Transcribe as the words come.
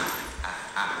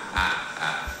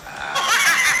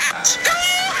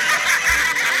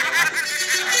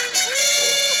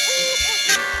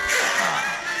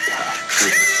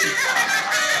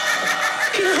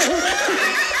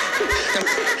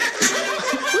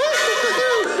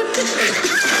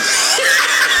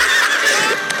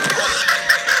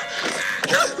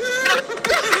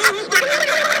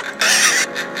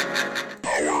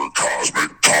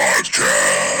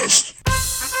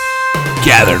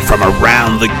Gathered from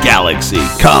around the galaxy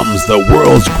comes the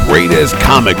world's greatest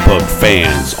comic book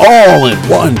fans, all in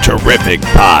one terrific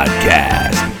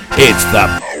podcast. It's the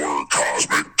Power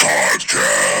Cosmic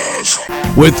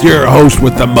Podcast. With your host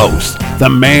with the most, the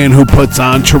man who puts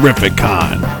on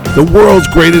Terrificon, the world's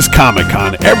greatest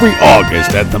Comic-Con every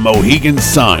August at the Mohegan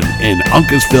Sun in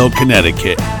Uncasville,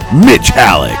 Connecticut, Mitch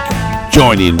Halleck.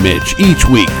 Joining Mitch each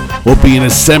week will be an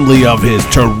assembly of his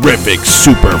terrific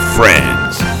super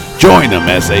friends. Join them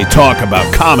as they talk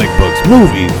about comic books,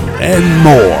 movies, and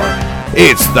more.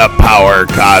 It's the Power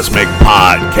Cosmic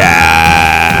Podcast.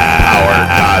 Power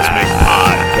Cosmic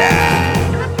Podcast.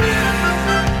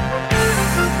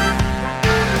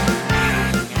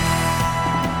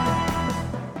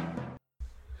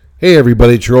 Hey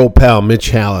everybody, it's your old pal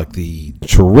Mitch Halleck, the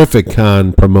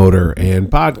Terrificon promoter and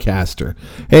podcaster.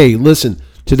 Hey, listen,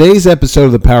 today's episode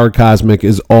of the Power Cosmic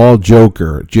is all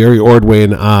Joker. Jerry Ordway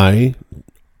and I,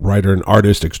 writer and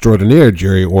artist extraordinaire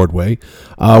Jerry Ordway,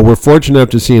 were fortunate enough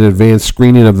to see an advanced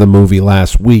screening of the movie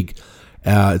last week.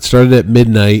 It started at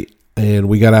midnight, and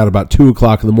we got out about 2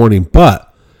 o'clock in the morning,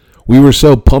 but we were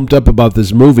so pumped up about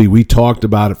this movie, we talked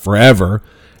about it forever,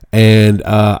 and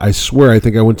I swear, I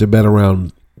think I went to bed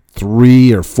around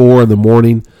 3 or 4 in the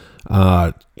morning.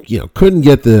 Couldn't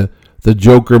get the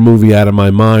Joker movie out of my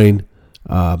mind.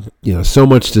 So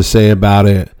much to say about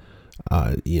it.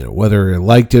 Whether I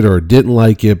liked it or didn't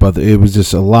like it, but it was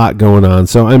just a lot going on.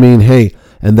 So, I mean, hey,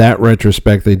 in that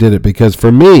retrospect, they did it because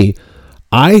for me,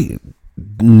 I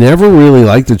never really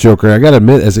liked the Joker. I got to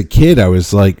admit, as a kid, I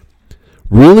was like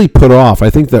really put off. I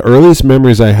think the earliest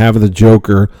memories I have of the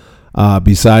Joker,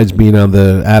 besides being on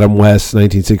the Adam West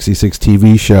 1966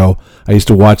 TV show, I used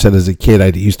to watch that as a kid. I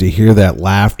used to hear that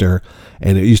laughter,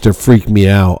 and it used to freak me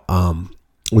out.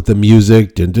 With the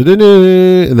music, and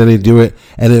then he'd do it,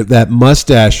 and that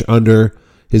mustache under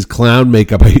his clown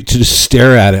makeup, I used to just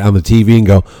stare at it on the TV and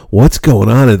go, what's going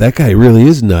on? That guy really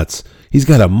is nuts. He's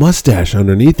got a mustache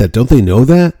underneath that. Don't they know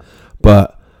that?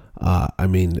 But,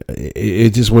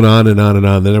 it just went on and on and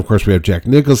on. Then, of course, we have Jack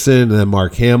Nicholson, and then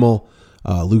Mark Hamill,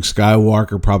 Luke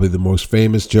Skywalker, probably the most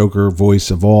famous Joker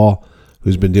voice of all,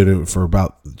 who's been doing it for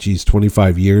about,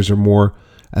 25 years or more.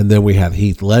 And then we have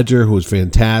Heath Ledger, who was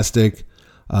fantastic.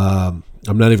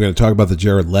 I'm not even going to talk about the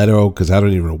Jared Leto because I don't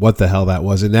even know what the hell that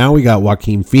was. And now we got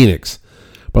Joaquin Phoenix.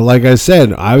 But like I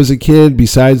said, I was a kid,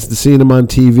 besides seeing him on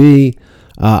TV,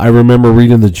 I remember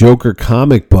reading the Joker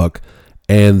comic book,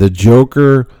 and the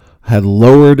Joker had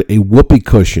lowered a whoopee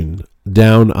cushion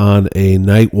down on a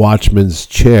night watchman's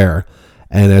chair.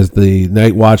 And as the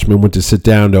night watchman went to sit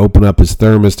down to open up his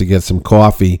thermos to get some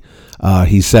coffee,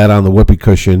 he sat on the whoopee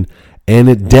cushion, and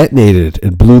it detonated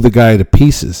and blew the guy to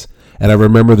pieces. And I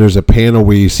remember there's a panel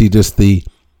where you see just the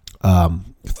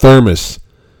thermos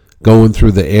going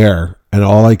through the air. And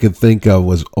all I could think of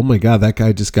was, oh my God, that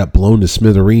guy just got blown to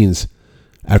smithereens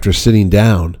after sitting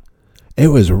down. It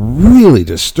was really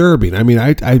disturbing. I mean,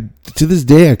 I to this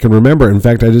day, I can remember. In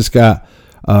fact, I just got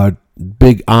a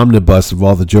big omnibus of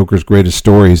all the Joker's greatest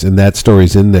stories, and that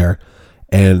story's in there.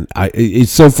 And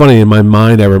it's so funny. In my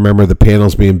mind, I remember the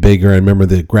panels being bigger. I remember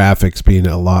the graphics being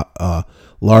a lot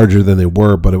larger than they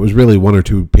were, but it was really 1 or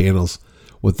 2 panels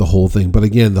with the whole thing. But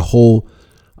again, the whole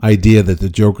idea that the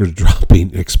Joker's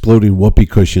dropping exploding whoopee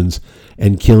cushions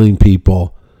and killing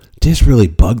people just really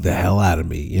bugged the hell out of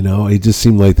me. It just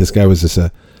seemed like this guy was just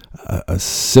a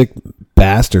sick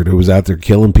bastard who was out there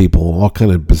killing people in all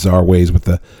kind of bizarre ways with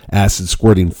the acid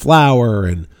squirting flour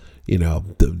and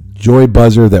the joy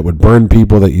buzzer that would burn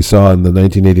people that you saw in the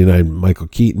 1989 Michael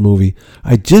Keaton movie.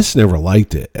 I just never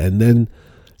liked it. And then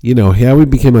how he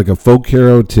became like a folk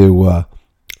hero to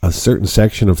a certain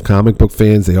section of comic book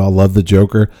fans. They all love the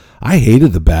Joker. I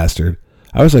hated the bastard.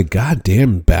 I was like, God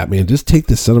damn, Batman, just take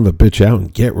this son of a bitch out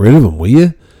and get rid of him, will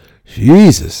you?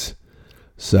 Jesus.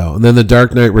 So, and then The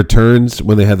Dark Knight Returns,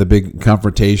 when they had the big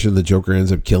confrontation, the Joker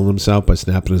ends up killing himself by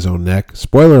snapping his own neck.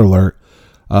 Spoiler alert.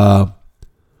 I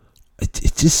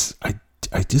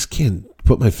just can't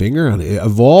put my finger on it.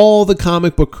 Of all the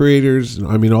comic book creators,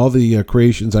 all the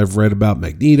creations I've read about,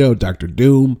 Magneto, Doctor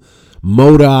Doom,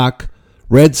 MODOK,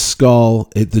 Red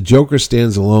Skull, the Joker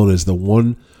stands alone as the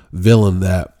one villain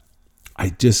that I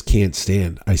just can't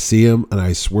stand. I see him and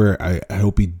I swear I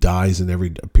hope he dies in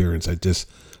every appearance. I just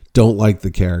don't like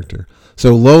the character.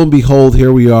 So lo and behold,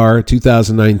 here we are,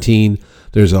 2019.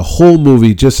 There's a whole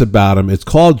movie just about him. It's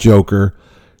called Joker.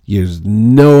 There's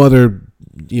no other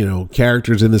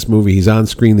characters in this movie. He's on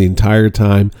screen the entire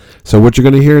time. So what you're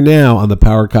going to hear now on the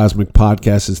Power Cosmic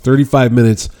Podcast is 35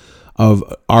 minutes of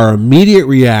our immediate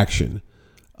reaction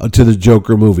to the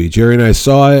Joker movie. Jerry and I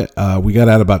saw it. We got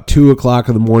out about 2 o'clock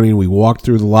in the morning. We walked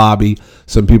through the lobby.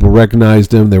 Some people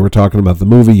recognized him. They were talking about the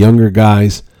movie, younger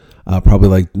guys, probably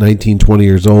like 19, 20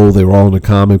 years old. They were all into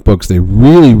comic books. They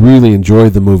really, really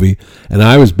enjoyed the movie, and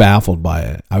I was baffled by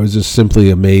it. I was just simply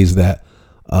amazed that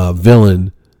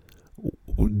villain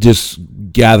just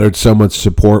gathered so much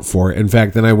support for it. In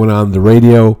fact, then I went on the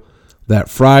radio that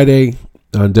Friday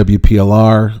on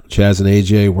WPLR. Chaz and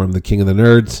AJ were on the King of the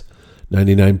Nerds,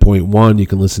 99.1. You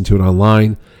can listen to it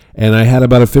online. And I had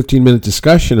about a 15-minute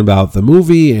discussion about the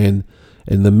movie and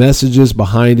the messages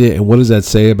behind it and what does that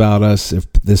say about us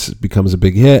if this becomes a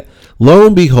big hit. Lo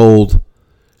and behold,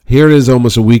 here it is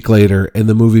almost a week later, and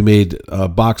the movie made a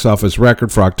box office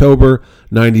record for October,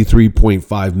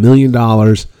 $93.5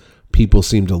 million. People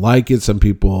seem to like it. Some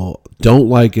people don't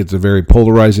like it. It's a very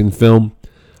polarizing film.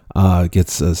 It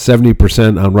gets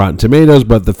 70% on Rotten Tomatoes,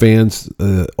 but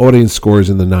the audience scores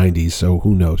in the 90s, so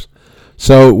who knows.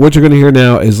 So what you're going to hear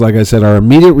now is, like I said, our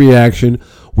immediate reaction.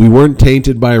 We weren't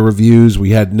tainted by reviews.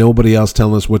 We had nobody else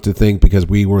telling us what to think because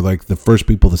we were like the first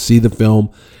people to see the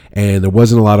film, and there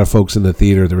wasn't a lot of folks in the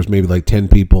theater. There was maybe like 10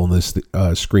 people in this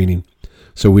screening,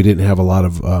 so we didn't have a lot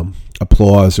of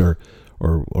applause or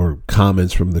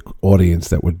comments from the audience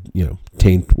that would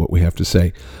taint what we have to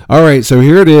say. All right, so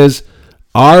here it is,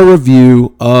 our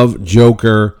review of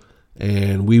Joker.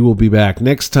 And we will be back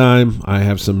next time. I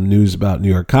have some news about New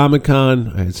York Comic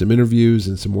Con. I had some interviews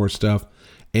and some more stuff.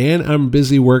 And I'm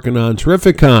busy working on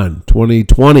Terrificon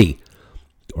 2020.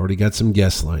 Already got some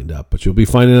guests lined up. But you'll be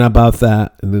finding out about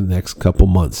that in the next couple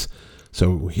months.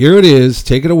 So here it is.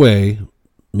 Take it away.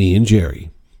 Me and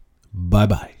Jerry.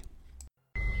 Bye-bye.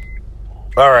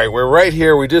 All right, we're right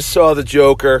here. We just saw the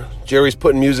Joker. Jerry's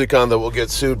putting music on that will get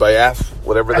sued by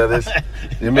whatever that is.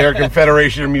 The American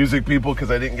Federation of Music People,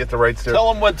 because I didn't get the rights to.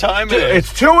 Tell them what time it is.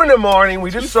 It's 2 in the morning.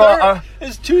 We just saw.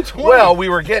 It's 2:20. Well, we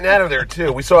were getting out of there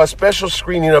too. We saw a special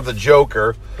screening of the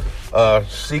Joker,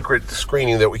 secret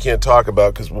screening that we can't talk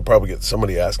about because we'll probably get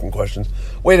somebody asking questions.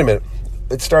 Wait a minute.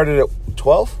 It started at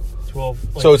 12. 12.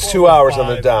 So it's 2 hours on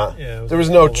the dot. Yeah, there was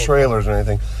no trailers or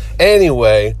anything.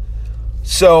 Anyway.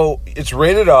 So, it's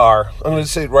rated R. I'm going to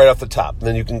say it right off the top, and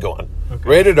then you can go on. Okay.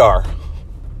 Rated R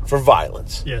for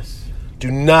violence. Yes.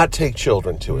 Do not take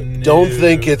children to it. No. Don't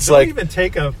think it's Don't like... even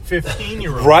take a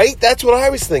 15-year-old. Right? That's what I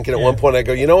was thinking at one point. I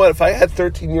go, you know what? If I had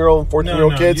 13-year-old and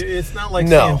 14-year-old kids... It's not like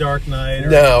seeing Dark Knight.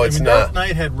 It's not. Dark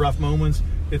Knight had rough moments.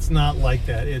 It's not like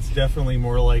that. It's definitely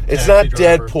more like It's not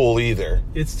Deadpool either.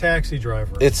 It's Taxi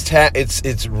Driver.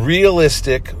 It's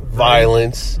realistic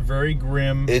violence. Very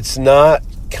grim. It's not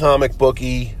comic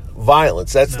booky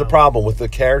violence. That's the problem with the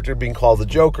character being called the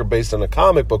Joker based on a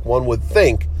comic book. One would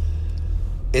think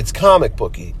it's comic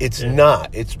booky. It's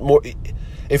not. It's more.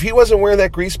 If he wasn't wearing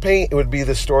that grease paint, it would be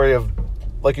the story of,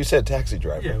 like you said, Taxi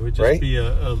Driver. Yeah, it would just be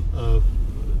a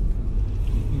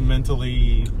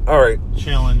mentally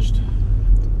challenged.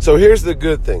 So here's the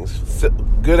good things.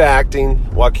 Good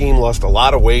acting. Joaquin lost a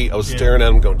lot of weight. I was staring at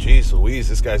him going, geez Louise,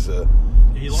 this guy's a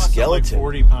skeleton. Like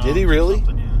 40 pounds. Did he really?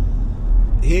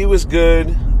 He was good.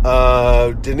 De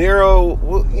Niro,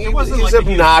 well, he was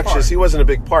obnoxious. He wasn't a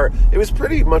big part. It was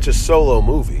pretty much a solo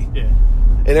movie. Yeah.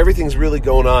 And everything's really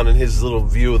going on in his little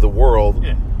view of the world.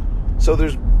 Yeah. So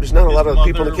there's not a lot of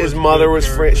people. His mother was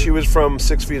she was from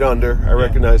 6 Feet Under. I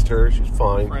recognized her. She's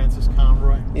fine. Frances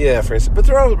Conroy. Yeah, Frances. But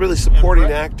they're all really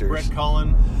supporting actors.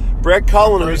 Brett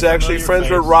Cullen, who's actually friends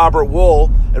with Robert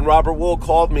Wuhl, and Robert Wuhl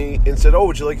called me and said, "Oh,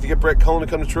 would you like to get Brett Cullen to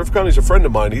come to Terrificon? He's a friend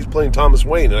of mine. He's playing Thomas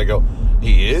Wayne." And I go,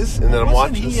 "He is?" And then I'm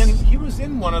watching. He was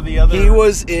in one of the other. He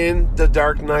was in The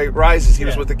Dark Knight Rises. He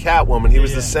was with the Catwoman. He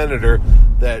was the senator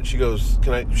that she goes,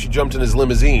 "Can I?" She jumped in his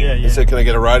limousine and said, "Can I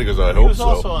get a ride?" He goes, "I hope so." He was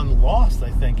also on Lost, I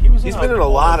think. He's been in a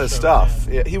lot of stuff.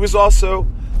 Yeah. He was also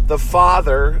the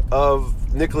father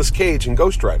of Nicolas Cage in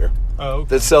Ghost Rider. Oh, okay.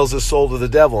 That sells his soul to the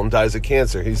devil and dies of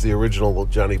cancer. He's the original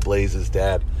Johnny Blaze's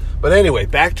dad. But anyway,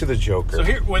 back to the Joker. So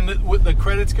here, when the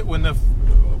credits, when the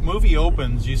movie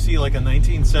opens, you see like a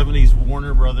 1970s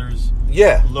Warner Brothers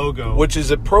logo. Which is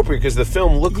appropriate because the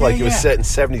film looked like it was set in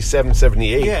 77,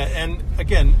 78. Yeah, and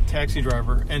again, Taxi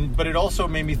Driver. But it also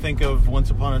made me think of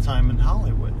Once Upon a Time in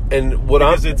Hollywood. And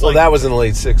that was in the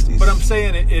late 60s. But I'm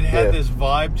saying it had this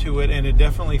vibe to it, and it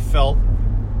definitely felt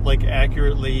like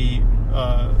accurately...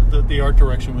 the art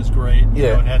direction was great. You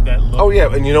know, it had that look. Oh,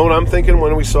 yeah. And you know what I'm thinking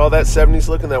when we saw that 70s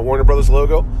look and that Warner Brothers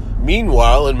logo?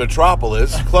 Meanwhile, in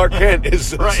Metropolis, Clark Kent is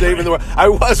saving the world. I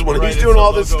was when he's doing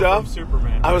all this stuff.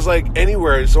 Superman. I was like,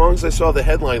 anywhere, as long as I saw the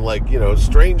headline, like,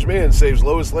 strange man saves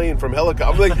Lois Lane from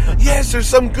helicopter. I'm like, yes, there's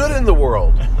some good in the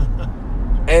world.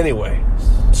 Anyway,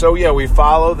 so we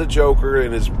follow the Joker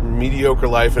in his mediocre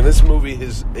life. In this movie,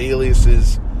 his alias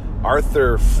is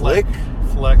Arthur Fleck,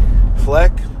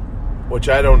 which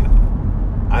I don't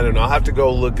know. I'll have to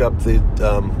go look up the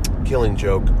Killing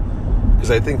Joke,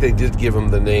 because I think they did give him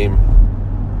the name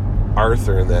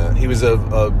Arthur in that. He was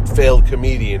a failed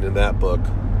comedian in that book.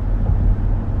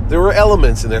 There were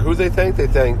elements in there. Who they thanked? They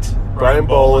thanked Brian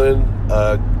Bolland,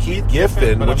 Keith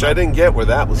Giffen, which I didn't get where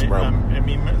that was from. I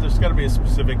mean, there's got to be a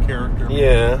specific character.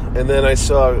 Yeah, and then I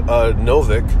saw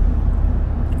Novick.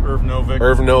 Irv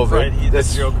Novick. Right,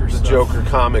 that's the Joker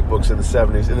comic books in the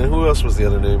 70s. And then who else was the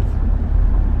other name?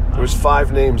 There was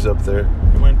 5 names up there.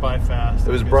 It went by fast.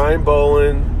 It was Brian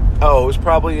Bolland. Oh, it was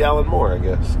probably Alan Moore, I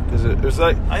guess, because it was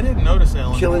like I didn't notice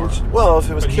Alan Moore. Well, if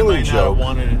it was Killing Joke, he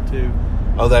might not have wanted it too.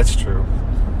 Oh, that's true.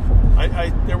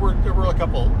 There were a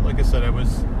couple. Like I said,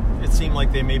 it seemed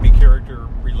like they may be character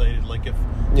related. Like if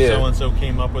so and so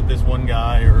came up with this one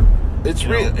guy, or it's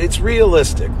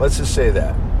realistic. Let's just say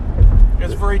that.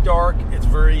 It's very dark. It's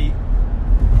very,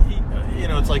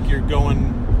 it's like you're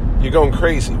going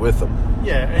crazy with them.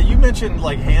 Yeah, and you mentioned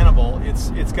like Hannibal.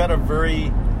 It's got a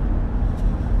very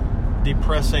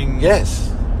depressing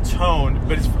tone,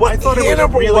 but I thought it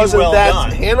was really well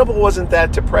done. Hannibal wasn't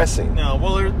that depressing. No,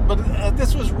 but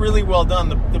this was really well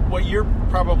done. What you're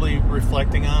probably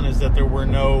reflecting on is that there were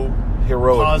no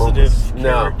heroic positive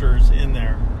characters in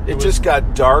there. It just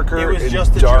got darker. It was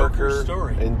just a Joker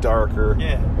story and darker.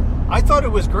 Yeah. I thought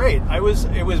it was great. It was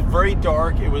very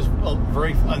dark. It was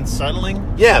very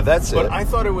unsettling. Yeah, that's but I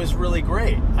thought it was really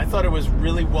great. I thought it was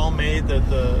really well made.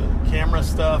 The camera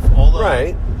stuff, all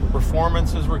the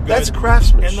performances were good. That's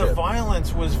craftsmanship. And the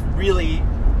violence was really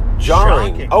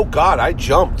jarring. Shocking. Oh God, I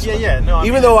jumped. Yeah. No,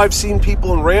 even though I've seen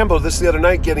people in Rambo the other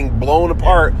night getting blown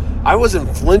apart, I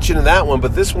wasn't flinching in that one.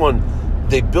 But this one,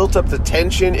 they built up the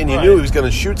tension, and you knew he was going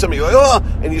to shoot somebody. You're like,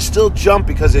 and you still jump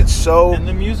because it's so and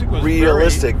the music was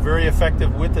realistic, very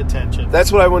effective with the tension.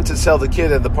 That's what I went to tell the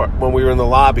kid at the park when we were in the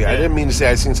lobby. I didn't mean to say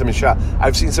I've seen somebody shot.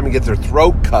 I've seen somebody get their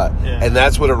throat cut, and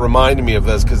that's what it reminded me of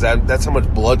this, because that's how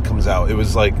much blood comes out. It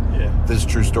was like this is a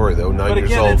true story though. 9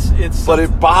 years old, but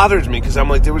it bothers me because I'm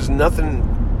like, there was nothing.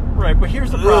 Right, but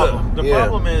here's the problem. The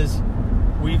problem is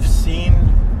we've seen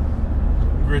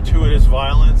gratuitous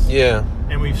violence. Yeah.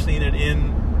 And we've seen it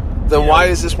in... Then why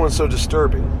is this one so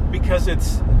disturbing? Because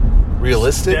it's...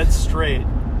 realistic? Dead straight.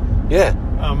 Yeah.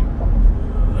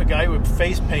 A guy with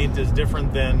face paint is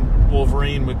different than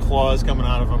Wolverine with claws coming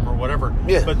out of him or whatever.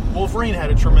 Yeah. But Wolverine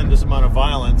had a tremendous amount of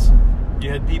violence. You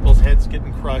had people's heads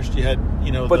getting crushed. You had,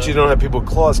 But you don't have people with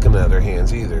claws coming out of their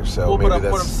hands either, so maybe that's...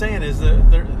 What I'm saying is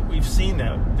that we've seen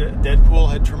that.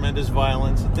 Deadpool had tremendous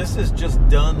violence. This is just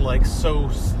done like so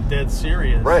dead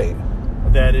serious. Right.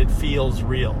 That it feels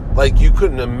real. Like, you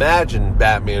couldn't imagine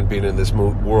Batman being in this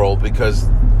world because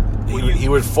he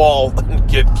would fall and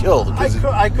get killed.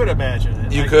 I could imagine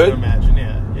it. You could? could imagine,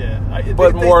 yeah.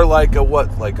 But more like a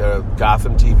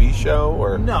Gotham TV show?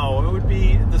 Or no, it would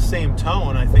be the same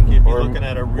tone. I think you'd be looking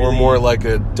at a really... Or more like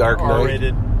a Dark Knight?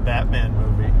 R-rated Batman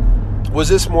movie. Was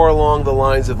this more along the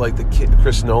lines of like the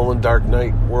Chris Nolan Dark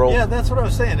Knight world? Yeah, that's what I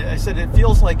was saying. I said it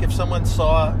feels like if someone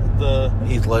saw the...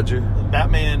 Heath Ledger?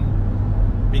 Batman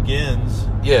Begins,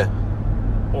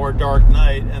 or Dark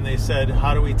Knight, and they said,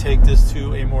 how do we take this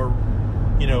to a more,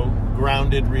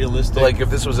 grounded, realistic, like if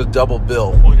this was a double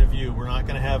bill point of view? We're not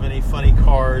going to have any funny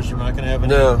cars. We're not going to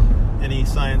have any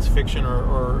science fiction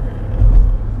or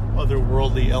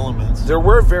otherworldly elements. There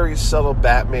were very subtle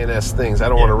Batman-esque things. I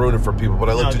don't want to ruin it for people, but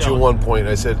I looked at you at one point and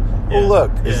I said, "Oh,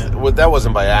 look, that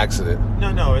wasn't by accident."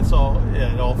 No, it's all.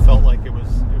 Yeah, it all felt like it was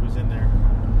in there.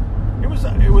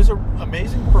 It was an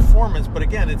amazing performance, but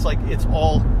again, it's like it's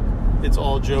all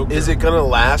Joker. Is it going to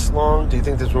last long? Do you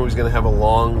think this movie's going to have a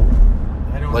long,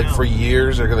 I don't know. For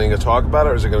years? Are they going to talk about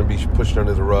it, or is it going to be pushed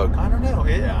under the rug? I don't know.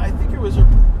 I think it was a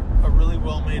really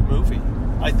well-made movie.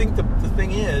 I think the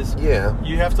thing is,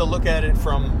 you have to look at it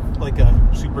from like a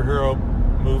superhero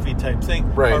movie type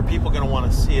thing. Right. Are people going to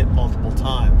want to see it multiple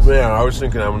times? Yeah, I was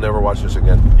thinking I will never watch this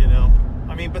again.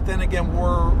 I mean, but then again,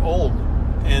 we're old.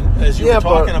 And as you were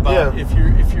talking about, if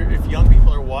young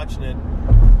people are watching it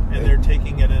and they're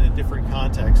taking it in a different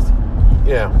context,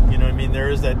 you know what I mean? There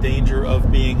is that danger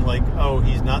of being like, oh,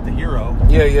 he's not the hero.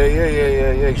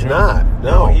 Yeah. He's not.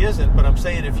 No, he isn't. But I'm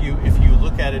saying if you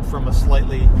look at it from a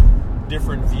slightly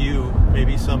different view,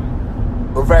 maybe some.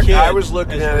 In fact, I was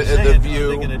looking at it at the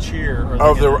view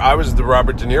I was the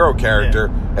Robert De Niro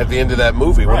character at the end of that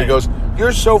movie when he goes,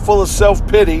 "You're so full of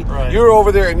self-pity. Right. You're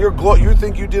over there and you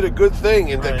think you did a good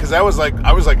thing." And because I was like,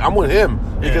 I'm with him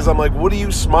because I'm like, what are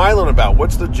you smiling about?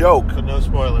 What's the joke? But no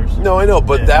spoilers. No, I know,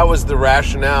 but that was the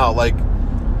rationale. Like,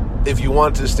 if you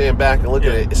want to stand back and look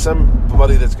at it,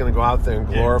 somebody that's going to go out there and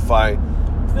glorify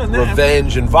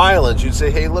revenge and violence. You'd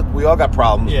say, hey, look, we all got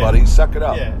problems, buddy. Suck it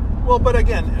up. Yeah. Well, but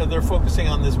again, they're focusing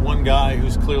on this one guy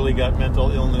who's clearly got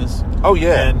mental illness. Oh,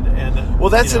 yeah. And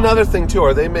well, that's another thing, too.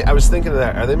 I was thinking of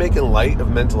that. Are they making light of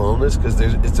mental illness? Because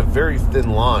it's a very thin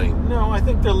line. No, I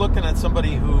think they're looking at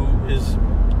somebody who is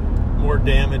more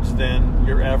damaged than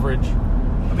your average.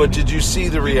 But did you see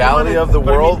the reality of the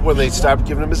world when they stopped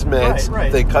giving him his meds?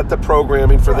 Right. They cut the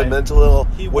programming for the mental ill,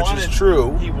 which is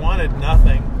true. He wanted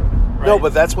nothing. Right? No,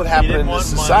 but that's what happened in this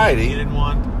society. He didn't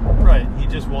want... Right. He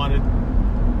just wanted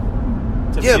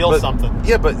to feel something.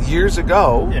 Yeah, but years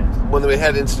ago, when they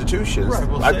had institutions,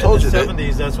 well, I told you in the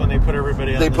 70s, that's when they put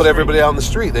everybody on the street. They put everybody out on the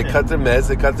street. They cut their meds,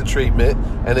 they cut the treatment,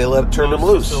 and they turned them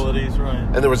loose. Facilities, right.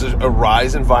 And there was a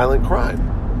rise in violent crime.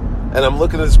 And I'm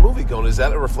looking at this movie going, is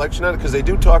that a reflection on it? Because they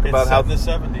do talk about how in the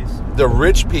 70s. The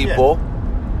rich people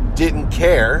didn't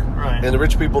care. Right. And the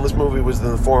rich people in this movie was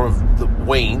in the form of the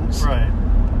Waynes. Right.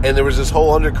 And there was this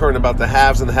whole undercurrent about the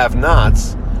haves and the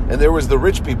have-nots. And there was the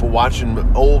rich people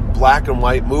watching old black and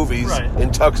white movies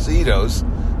in tuxedos.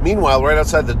 Meanwhile, right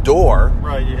outside the door,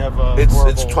 you have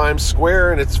it's Times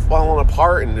Square, and it's falling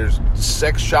apart, and there's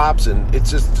sex shops, and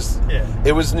it's just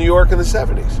it was New York in the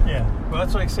 70s. Yeah, well,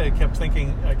 that's what I said.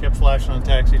 I kept flashing on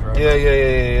Taxi Driver.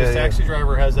 Yeah. Taxi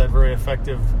Driver has that very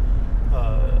effective,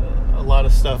 a lot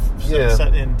of stuff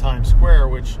set in Times Square,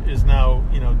 which is now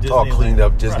Disneyland. All cleaned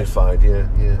up,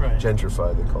 Disneyfied, right.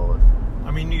 Gentrified, they call it. I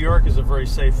mean, New York is a very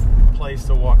safe place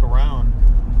to walk around.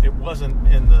 It wasn't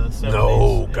in the 70s.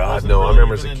 No, God, no. I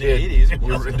remember as a kid.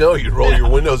 You'd roll your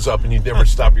windows up and you'd never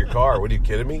stop your car. What, are you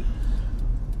kidding me?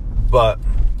 But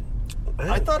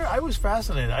I thought I was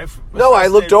fascinated. I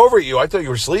looked over at you. I thought you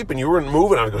were sleeping. You weren't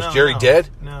moving. I goes, Jerry dead?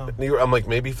 No. I'm like,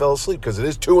 maybe he fell asleep because it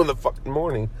is 2 in the fucking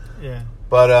morning. Yeah.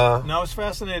 But no, I was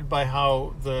fascinated by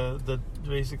how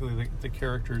basically the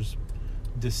characters'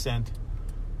 descent.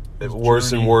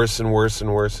 Worse and worse and worse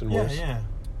and worse and worse. Yeah.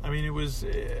 I mean, it was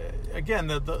again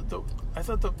I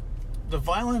thought the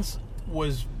violence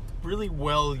was really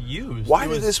well used. Why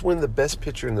did this win the Best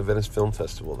Picture in the Venice Film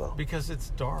Festival, though? Because it's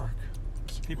dark.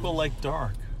 People like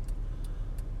dark.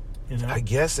 I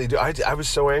guess they do. I was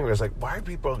so angry. I was like, why are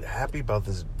people happy about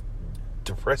this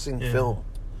depressing film?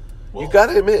 Well, you got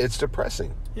to admit, it's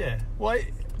depressing. Yeah. Well,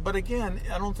 but again,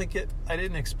 I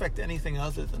didn't expect anything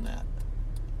other than that.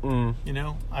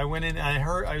 I went in and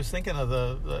I was thinking of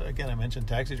again, I mentioned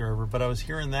Taxi Driver, but I was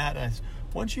hearing that, and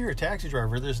once you hear Taxi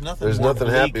Driver, there's nothing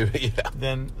happy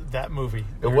than that movie.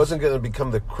 It wasn't going to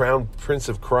become the Crown Prince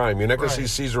of Crime. You're not going to see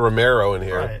Cesar Romero in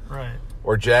here. Right.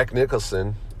 Or Jack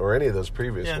Nicholson, or any of those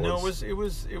previous ones. Yeah, no,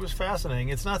 it was fascinating.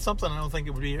 It's not something I don't think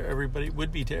it would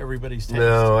be to everybody's taste.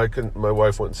 No, I couldn't. My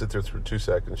wife wouldn't sit there for 2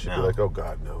 seconds. She'd be like, "Oh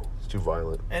God, no, it's too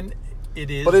violent." And it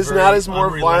is, but it's not as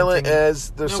more violent as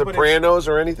The Sopranos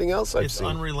or anything else I've seen.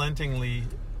 It's unrelentingly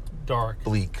dark,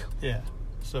 bleak. Yeah,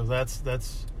 so that's.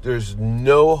 There's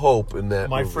no hope in that.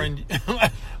 My movie. friend,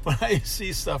 when I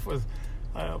see stuff with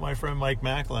my friend Mike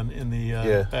Macklin in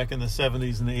the back in the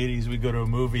 70s and the 80s, we go to a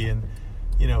movie and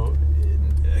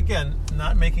again,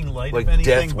 not making light of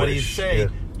anything, but he'd say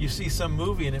you see some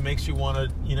movie and it makes you want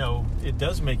to, it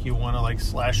does make you want to like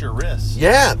slash your wrists.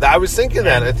 Yeah, I was thinking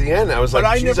that at the end. I was like,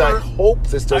 I hope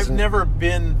this doesn't. I've never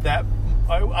been that.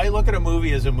 I look at a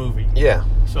movie as a movie. Yeah.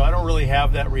 So I don't really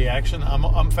have that reaction.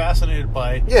 I'm fascinated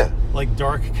by like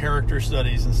dark character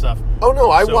studies and stuff. Oh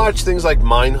no, I watch things like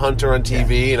Mindhunter on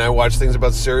TV, and I watch things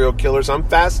about serial killers. I'm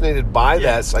fascinated by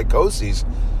that psychoses.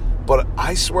 But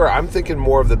I swear, I'm thinking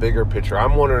more of the bigger picture.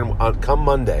 I'm wondering, come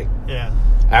Monday,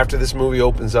 after this movie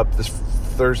opens up this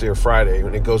Thursday or Friday,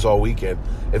 when it goes all weekend,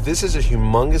 if this is a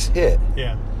humongous hit,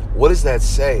 what does that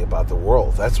say about the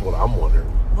world? That's what I'm wondering.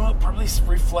 Well, it probably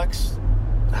reflects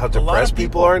how depressed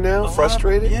people are now,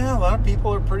 frustrated. A lot of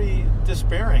people are pretty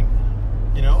despairing.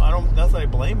 Not that I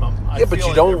blame them. But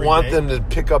you don't want them to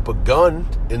pick up a gun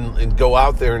and go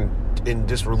out there and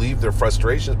just relieve their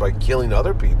frustrations by killing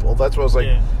other people. That's what I was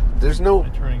like. There's no.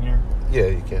 Turning here. Yeah,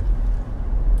 you can.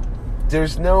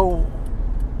 There's no.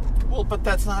 Well, but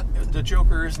that's not the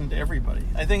Joker. Isn't everybody?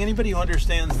 I think anybody who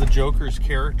understands the Joker's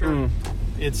character,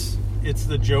 it's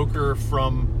the Joker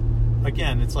from.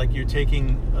 Again, it's like you're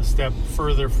taking a step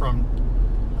further from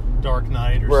Dark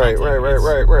Knight or something.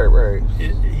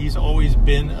 Right. He's always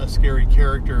been a scary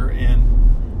character,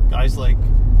 and guys like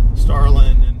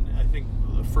Starlin and I think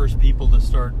the first people to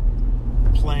start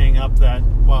playing up that,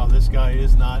 wow, this guy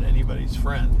is not anybody's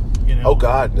friend. Oh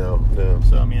God, no.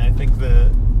 So I mean, I think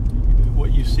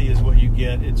what you see is what you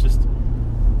get. It's just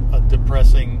a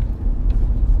depressing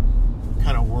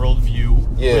kind of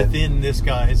worldview within this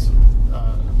guy's.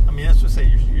 I mean, that's what I say.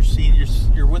 You're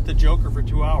you're with the Joker for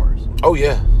 2 hours. Oh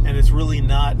yeah. And it's really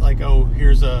not like, oh,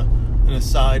 here's an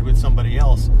aside with somebody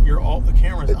else. The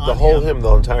camera's on the whole him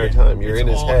the entire time. You're in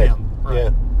his head. Right. Yeah.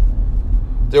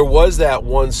 There was that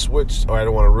one switch. Oh, I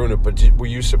don't want to ruin it, but were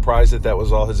you surprised that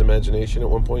was all his imagination at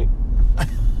one point?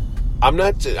 I'm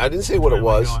not. I didn't say what it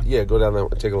was. Yeah, go down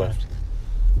that. Take a left.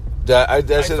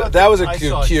 That was a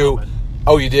cue.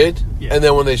 Oh, you did? Yeah. And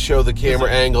then when they show the camera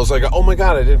angles, like, oh my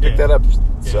god, I didn't pick that up.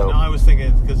 Yeah, So no, I was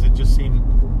thinking because it just seemed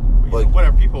like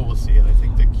whatever, people will see it. I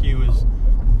think the cue is.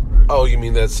 Oh, you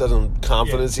mean that sudden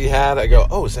confidence he had? I go,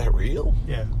 oh, is that real?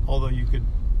 Yeah. Although you could.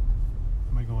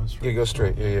 Am I going straight? Yeah, go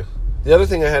straight. Yeah. The other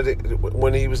thing I had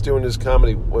when he was doing his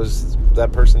comedy, was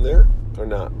that person there or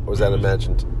not? Or was that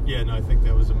imagined? Yeah, no, I think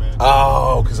that was imagined.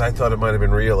 Oh, because I thought it might have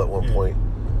been real at one point.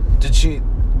 Did she?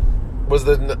 Was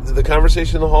the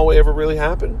conversation in the hallway ever really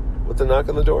happen with the knock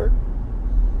on the door?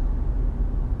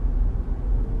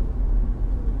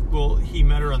 Well, he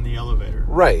met her on the elevator.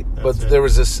 Right, but there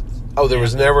was this. Oh, there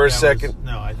was never a second.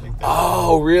 No, I think.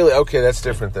 Really? Okay, that's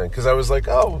different then. Because I was like,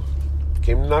 oh,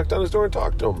 came and knocked on his door and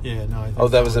talked to him. Yeah, no. I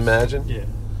think that was imagined. Yeah.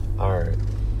 All right.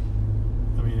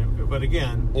 I mean, but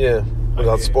again. Yeah,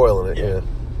 without spoiling it. Yeah.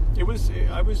 It was.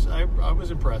 I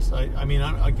was impressed. I mean,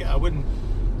 I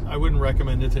wouldn't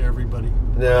recommend it to everybody.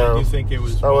 No. I do think it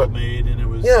was well made, and it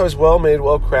was. Yeah, it was well made,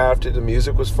 well crafted. The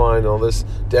music was fine. All this,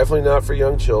 definitely not for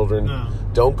young children. No.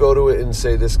 Don't go to it and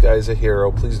say this guy's a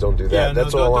hero. Please don't do that. Yeah,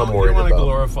 that's all I'm worried about. You don't want to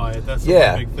glorify it. That's the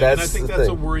big thing. That's and I think the that's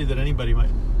thing. a worry that anybody might.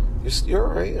 You're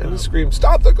all right. I didn't scream,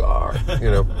 "Stop the car!"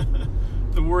 You know.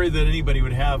 The worry that anybody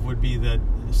would have would be that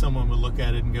someone would look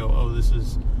at it and go, "Oh,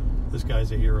 this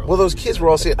guy's a hero." Well, those kids were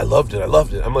all saying, "I loved it. I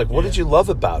loved it." I'm like, "What did you love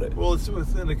about it?" Well, it's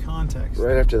within the context.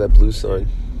 Right after that blue sign.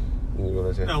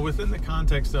 No, within the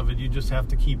context of it, you just have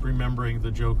to keep remembering the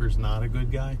Joker's not a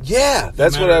good guy. Yeah,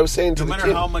 that's what I was saying to the kid. No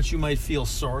matter how much you might feel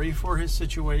sorry for his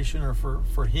situation or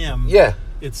for him,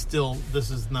 it's still, this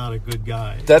is not a good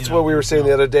guy. That's what we were saying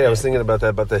the other day. I was thinking about that,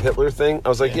 about the Hitler thing. I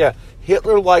was like,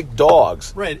 Hitler liked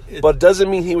dogs. Right. But doesn't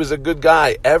mean he was a good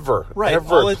guy, ever. Right.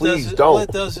 Ever, please don't. All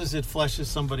it does is it fleshes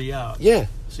somebody out. Yeah.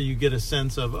 So you get a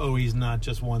sense of, oh, he's not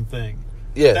just one thing.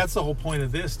 Yeah. That's the whole point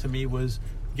of this, to me, was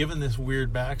given this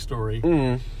weird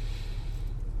backstory,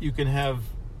 you can have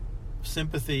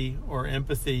sympathy or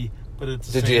empathy, but at the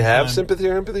same time... Did you have sympathy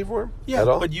or empathy for him? Yeah. At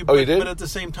all? But you did? But at the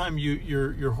same time,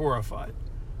 you're horrified,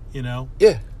 you know?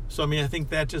 Yeah. So, I mean, I think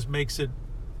that just makes it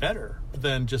better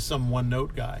than just some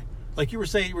one-note guy. Like you were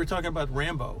saying, you were talking about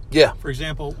Rambo. Yeah. For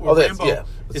example, Rambo,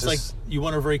 it's like you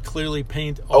want to very clearly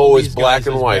paint all these it's black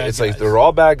and white. It's like they're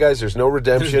all bad guys. There's no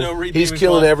redemption. He's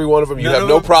killing every one of them. You have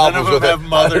no problems with it. None of them have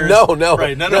mothers. No.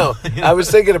 Right, no. I was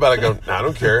thinking about it. I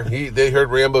don't care. They heard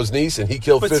Rambo's niece and he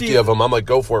killed 50 of them. I'm like,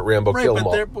 go for it, Rambo. Kill them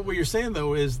all. But what you're saying,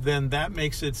 though, is then that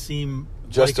makes it seem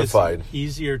justified. Like it's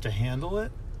easier to handle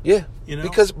it. Yeah, you know?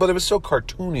 But it was so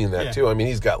cartoony in that too. I mean,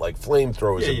 he's got like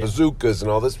flamethrowers and bazookas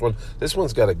and all this one. This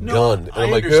one's got a gun. And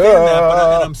I'm like, understand that,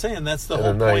 but I'm saying that's the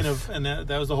whole point of, and that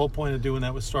was the whole point of doing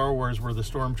that with Star Wars, where the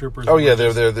stormtroopers. Oh yeah,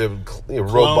 they're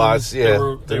robots.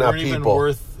 Yeah, they're not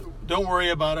people. Don't worry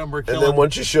about them. We're killing. And then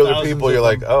once you show the people, you're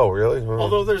like, oh, really? Oh.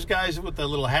 Although there's guys with the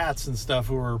little hats and stuff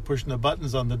who are pushing the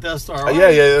buttons on the Death Star.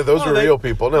 Those are real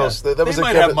people. No, that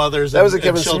was a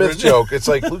Kevin Smith joke. It's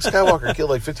like Luke Skywalker killed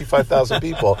like 55,000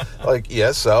 people. Like,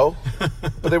 yes, so,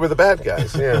 but they were the bad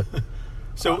guys. Yeah.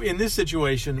 So in this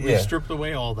situation, we stripped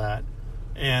away all that,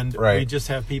 and we just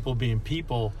have people being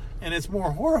people, and it's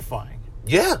more horrifying.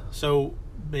 Yeah. So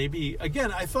maybe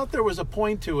again, I thought there was a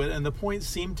point to it, and the point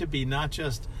seemed to be not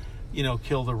just,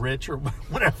 kill the rich or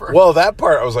whatever. Well, that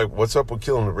part, I was like, what's up with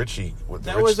killing the rich dude?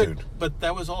 But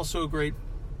that was also a great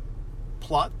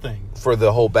plot thing. For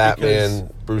the whole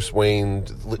Batman, Bruce Wayne,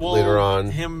 later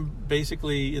on. Him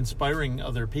basically inspiring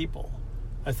other people.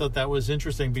 I thought that was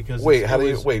interesting because...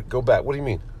 go back. What do you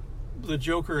mean? The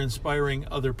Joker inspiring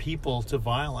other people to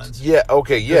violence. Yeah,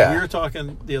 okay, yeah. We were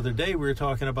talking, the other day,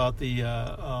 about the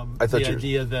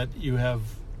idea that you have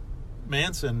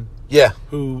Manson...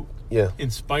 Who...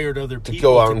 inspired other people to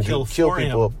go out and kill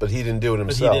people, but he didn't do it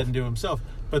himself.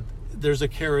 But there's a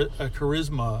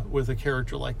charisma with a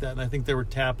character like that, and I think they were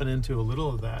tapping into a little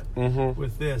of that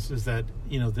with this. Is that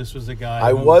this was a guy?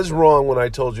 I was wrong when I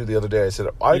told you the other day. I said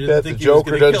I bet the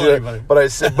Joker doesn't do it, but I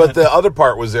said, but the other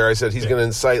part was there. I said he's going to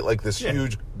incite like this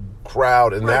huge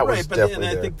crowd, and that was definitely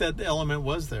there. I think that element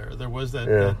was there. There was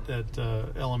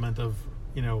that element of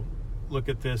look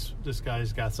at this. This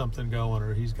guy's got something going,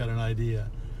 or he's got an idea.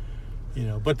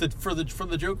 But from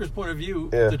the Joker's point of view,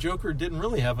 the Joker didn't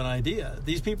really have an idea.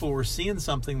 These people were seeing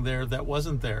something there that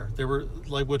wasn't there. They were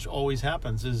like, which always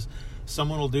happens is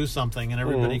someone will do something and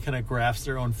everybody kind of grafts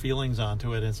their own feelings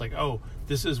onto it. And it's like, oh,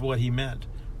 this is what he meant.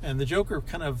 And the Joker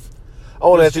kind of.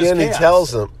 Oh, and at the end chaos. He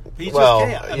tells them. He's just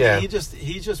chaos. I mean,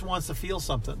 he just wants to feel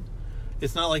something.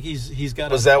 It's not like he's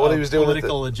got was that what he was doing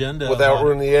political agenda. Without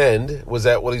ruining the end, was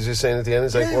that what he's just saying at the end?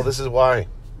 He's like, well, this is why.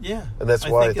 Yeah. And that's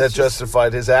why that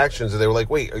justified his actions. And they were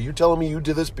like, wait, are you telling me you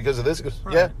did this because of this? He goes,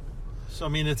 right. Yeah. So, I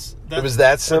mean, it was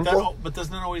that simple? But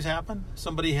doesn't it always happen?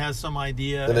 Somebody has some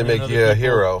idea. And they make you a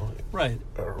hero. Right.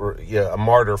 A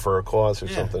martyr for a cause or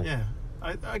something. Yeah.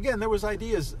 Again, there was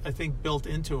ideas, I think, built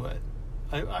into it.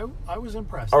 I was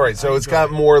impressed. All right, so it's got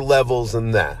more levels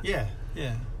than that. Yeah.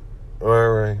 All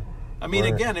right. I mean,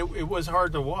 again, it was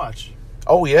hard to watch.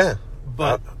 Oh, yeah.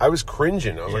 But I was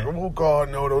cringing. I was like, "Oh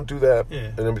God, no! Don't do that!"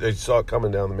 Yeah. And I saw it coming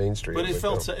down the main street. But it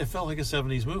felt like a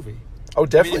 '70s movie. Oh,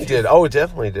 definitely did. Oh, it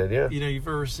definitely did. Yeah. You've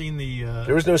ever seen the?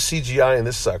 There was no CGI in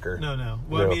this sucker. No.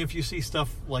 Well, I mean, if you see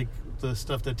stuff like the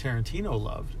stuff that Tarantino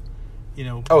loved,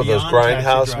 those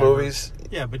Grindhouse movies.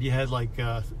 Yeah, but you had like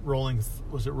Rolling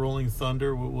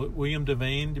Thunder? William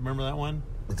Devane. Do you remember that one?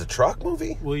 The truck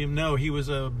movie? No, he was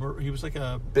like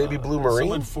a Baby Blue Marine.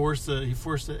 Someone forced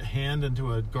a hand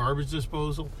into a garbage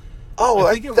disposal. Oh,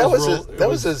 that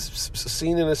was a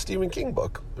scene in a Stephen King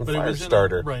book.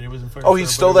 Firestarter. Right, it was in Firestarter. Oh, he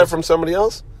stole that from somebody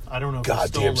else? I don't know.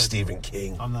 Goddamn Stephen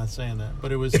King. I'm not saying that,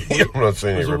 but it was. I'm not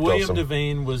saying he ripped William off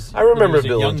Devane was. I remember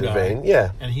William Devane.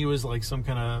 Yeah, and he was like some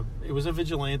kind of. It was a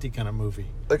vigilante kind of movie,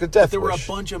 like a Death There Wish.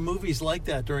 were a bunch of movies like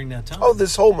that during that time. Oh,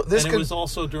 it was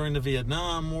also during the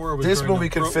Vietnam War. This movie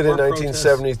could fit in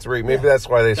 1973. Maybe that's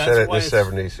why they said it in the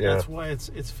 70s. Yeah, that's why it's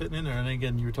fitting in there. And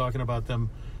again, you were talking about them,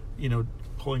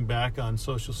 pulling back on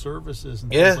social services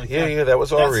and things like that. Yeah, that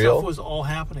was all real. That stuff was all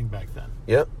happening back then.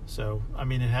 Yep. So, I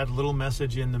mean, it had a little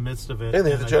message in the midst of it. Yeah,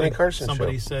 they had the Johnny Carson show.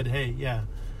 Somebody said, hey,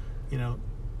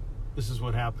 this is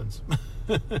what happens.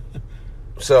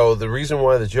 So, the reason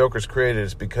why the Joker's created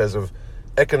is because of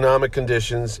economic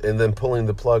conditions and then pulling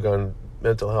the plug on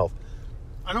mental health.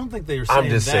 I don't think they were saying that.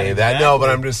 I'm just saying that. No, but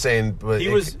I'm just saying. But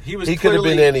he could have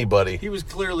been anybody. He was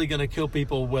clearly going to kill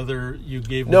people whether you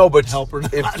gave him help or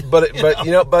not.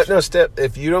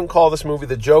 If you don't call this movie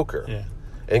The Joker,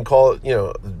 and call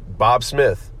it Bob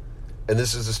Smith, and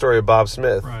this is the story of Bob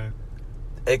Smith, right?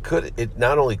 It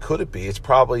not only could it be, it's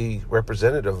probably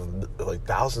representative of like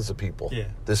thousands of people. Yeah.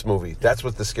 This movie. That's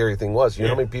what the scary thing was. You know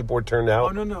how many people were turned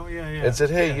out? Oh no, yeah. And said,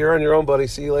 "Hey, you're on your own, buddy.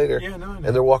 See you later." Yeah, no, I know.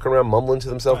 And they're walking around mumbling to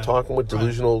themselves, talking with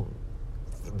delusional,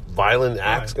 violent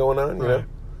acts going on. You know.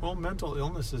 Well, mental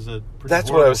illness is a pretty That's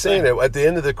what I was saying. At the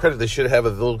end of the credit, they should have a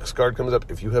little card comes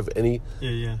up. If you have any,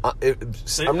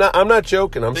 I'm not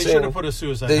joking. I'm saying they should have put a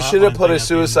suicide. They should have put a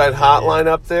suicide hotline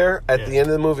up there at the end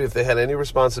of the movie. If they had any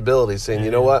responsibility, saying, you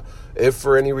know what, if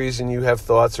for any reason you have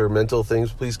thoughts or mental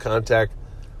things, please contact.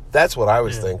 That's what I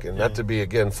was thinking. Not to be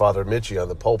again Father Mitchie on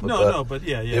the pulpit. But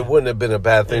it wouldn't have been a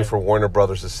bad thing for Warner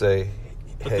Brothers to say.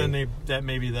 But then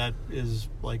that is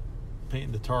like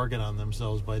painting the target on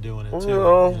themselves by doing it too. I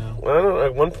don't know.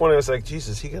 At one point, I was like,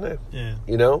 "Jesus, he gonna?" Yeah.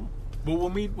 But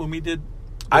when we did,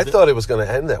 I thought it was going to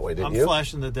end that way. Didn't you? I'm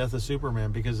flashing the Death of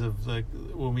Superman because of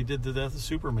when we did the Death of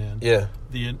Superman. Yeah.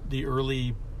 The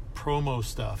early promo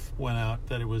stuff went out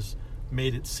that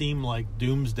made it seem like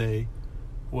Doomsday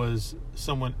was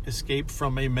someone escaped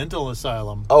from a mental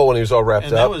asylum. Oh, when he was all wrapped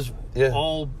up. And that was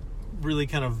all really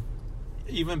kind of,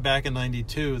 even back in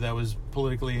 '92, that was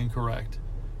politically incorrect.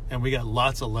 And we got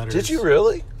lots of letters. Did you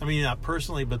really? I mean, not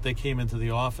personally, but they came into the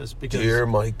office because Dear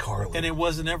Mike Carlin. And it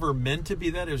wasn't ever meant to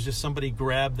be that. It was just somebody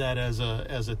grabbed that as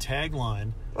a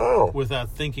tagline without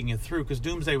thinking it through. Because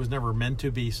Doomsday was never meant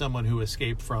to be someone who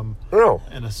escaped from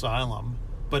an asylum.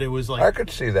 But it was like I could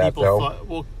see that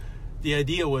though. The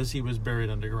idea was he was buried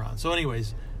underground. So,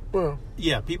 anyways,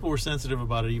 people were sensitive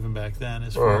about it even back then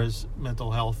as far as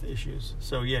mental health issues.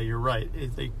 So, yeah, you're right.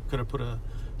 They could have put a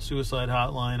suicide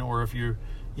hotline, or if you're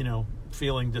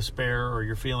feeling despair or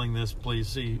you're feeling this, please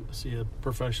see a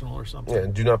professional or something. Yeah,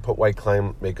 and do not put white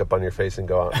clam makeup on your face and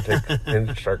go out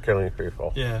and start killing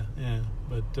people. Yeah,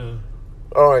 but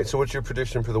all right, so what's your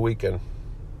prediction for the weekend,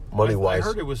 money-wise? I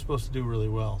heard it was supposed to do really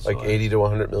well. Like 80 to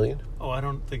 100 million? Oh, I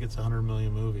don't think it's a 100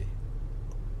 million movie.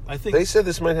 I think they said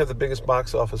this might have the biggest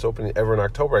box office opening ever in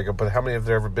October. I go, but how many have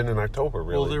there ever been in October,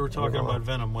 really? Well, they were talking about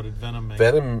Venom. What did Venom make?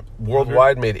 Venom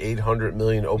worldwide made 800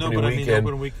 million opening weekend. No, but I mean,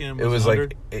 opening weekend was it was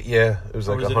 100? it was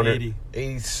like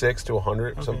 186 to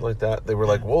 100, something like that. They were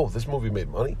like, whoa, this movie made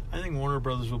money. I think Warner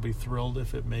Brothers will be thrilled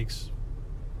if it makes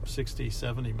 60,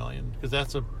 70 million, because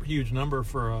that's a huge number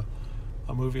for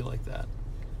a movie like that.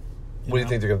 What do you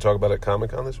think they're going to talk about at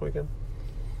Comic-Con this weekend?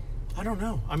 I don't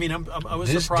know. I mean, I was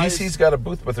surprised. DC's got a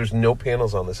booth, but there's no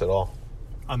panels on this at all.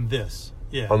 On this,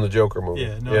 yeah. On the Joker movie.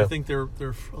 Yeah, no, I think they're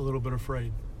a little bit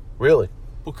afraid. Really?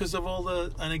 Because of all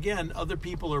and again, other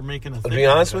people are making a thing. To be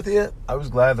honest with you, I was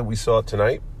glad that we saw it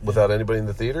tonight without anybody in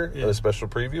the theater in a special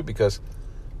preview, because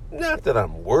not that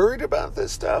I'm worried about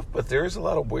this stuff, but there's a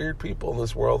lot of weird people in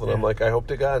this world, and I'm like, I hope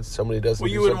to God somebody doesn't.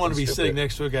 Well, you wouldn't want to be sitting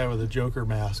next to a guy with a Joker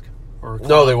mask.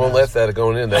 No, they won't let that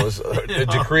going in. That was a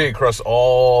decree across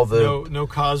all the... No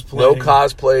cosplay. No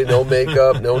cosplay, no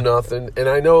makeup, no nothing. And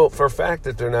I know for a fact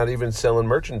that they're not even selling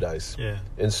merchandise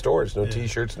in stores. No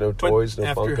T-shirts, no toys, no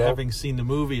Funko. After having seen the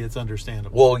movie, it's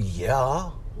understandable. Well, yeah.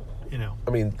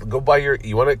 I mean, go buy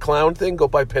you want a clown thing? Go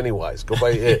buy Pennywise. Go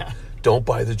buy it. Don't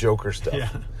buy the Joker stuff.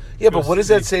 Yeah, but what does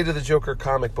that say to the Joker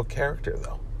comic book character,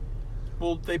 though?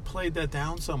 Well, they played that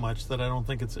down so much that I don't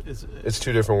think it's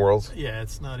two different worlds. Yeah,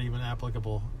 it's not even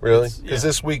applicable. Really? Because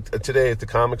this week, today at the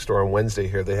comic store on Wednesday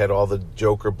here, they had all the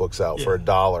Joker books out for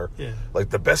 $1. Yeah.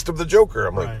 Like the best of the Joker.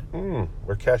 I'm like,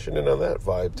 we're cashing in on that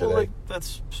vibe today. Well,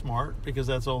 that's smart, because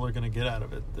that's all they're going to get out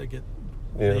of it. They get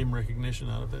name recognition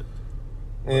out of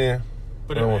it.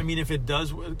 But I mean, if it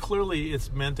does, clearly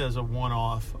it's meant as a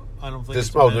one-off. I don't think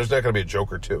there's not going to be a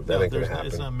Joker 2. That ain't going to happen.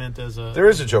 It's not meant as a... There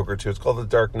is a Joker 2. It's called The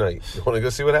Dark Knight. You want to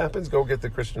go see what happens? Go get the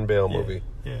Christian Bale movie.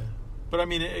 Yeah. But I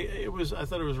mean, it was. I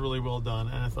thought it was really well done,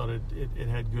 and I thought it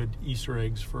had good Easter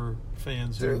eggs for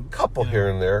fans. There are a couple here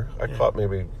and there. I caught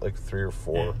maybe like 3 or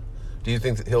 4. Yeah. Do you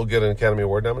think that he'll get an Academy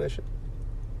Award nomination?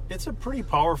 It's a pretty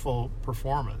powerful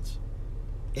performance.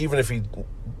 Even if he...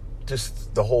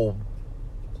 Just the whole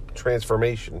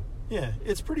transformation... Yeah,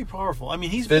 it's pretty powerful. I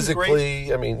mean, he's physically, been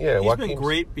great. I mean, he's been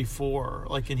great before.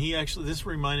 Like, and he actually, this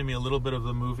reminded me a little bit of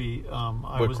the movie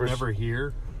I Was Never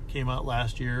Here. Came out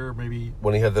last year, or maybe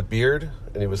when he had the beard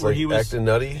and he was acting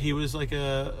nutty. He was like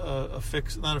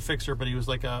not a fixer, but he was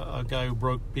like a guy who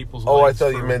broke people's. Oh, I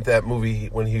thought you meant that movie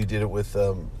when he did it with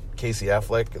Casey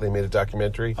Affleck. They made a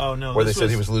documentary. Oh no, where they said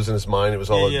he was losing his mind. It was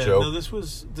all a joke. No, this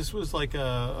was like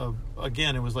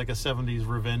again, it was like a '70s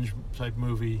revenge type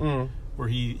movie. Where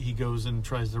he goes and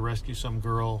tries to rescue some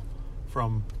girl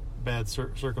from bad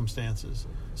circumstances.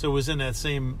 So it was in that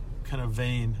same kind of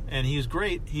vein, and he's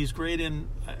great. He's great in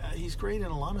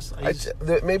a lot of stuff. He's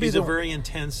a very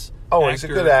intense. Oh, he's a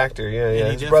good actor.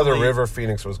 Yeah. His brother River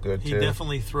Phoenix was good too. He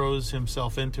definitely throws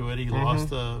himself into it. He lost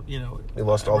he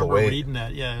lost all the weight. Reading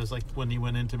that, it was like when he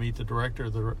went in to meet the director.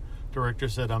 The director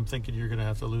said, "I'm thinking you're going to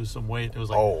have to lose some weight." It was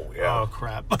like, oh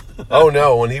crap. Oh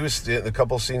no, when he was in a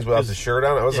couple of scenes without the shirt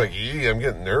on, I was like, I'm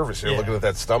getting nervous here looking at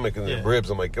that stomach and the ribs.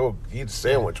 I'm like, go eat a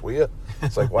sandwich, will you?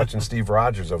 It's like watching Steve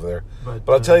Rogers over there.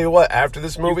 But I'll tell you what, after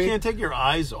this movie, you can't take your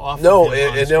eyes off. No.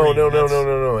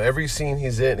 Every scene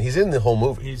he's in the whole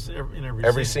movie. He's in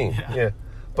every scene. Yeah.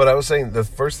 But I was saying, the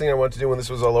first thing I wanted to do when this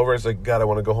was all over, I was like, God, I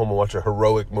want to go home and watch a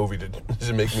heroic movie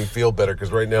to make me feel better. Because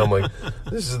right now I'm like,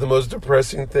 this is the most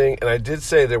depressing thing. And I did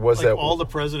say there was that... All the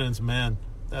President's Men.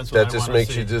 That's what that just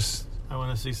makes you just... I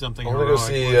want to see something heroic. I want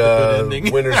to go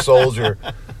see Winter Soldier.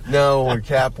 No, where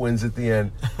Cap wins at the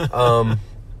end.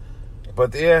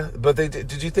 But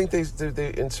did you think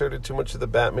they inserted too much of the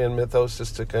Batman mythos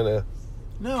just to kind of...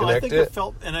 No, I think it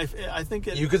felt, and I think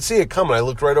it... You could see it coming. I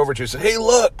looked right over to you and said, hey,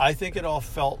 look! I think it all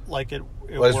felt like it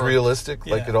was worked. Realistic?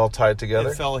 Like it all tied together?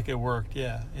 It felt like it worked,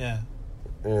 yeah.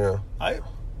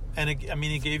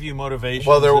 It gave you motivation.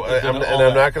 Well,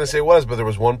 I'm not going to say it was, but there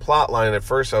was one plot line at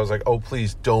first I was like, oh,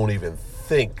 please don't even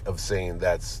think of saying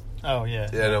that's... Oh, yeah.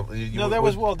 That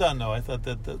was well done, though. I thought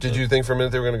that... Did you think for a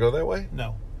minute they were going to go that way?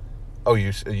 No. Oh,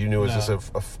 you knew it was just a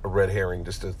red herring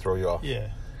just to throw you off?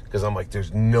 Yeah. Because I'm like,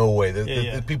 there's no way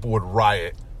that people would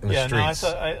riot in the streets.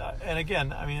 And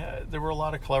again, I mean, there were a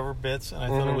lot of clever bits, and I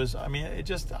thought it was. I mean, it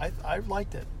just, I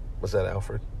liked it. Was that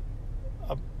Alfred?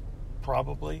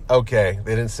 Probably. Okay,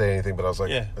 they didn't say anything, but I was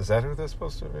like, is that who that's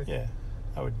supposed to be? Yeah,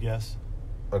 I would guess.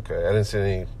 Okay, I didn't see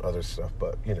any other stuff,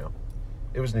 but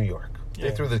it was New York. Yeah.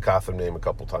 They threw the Gotham name a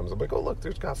couple times. I'm like, oh look,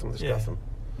 there's Gotham. There's Gotham.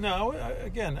 No,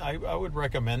 again, I would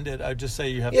recommend it. I'd just say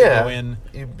you have to go in.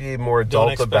 You'd be more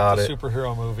adult about it. Don't expect a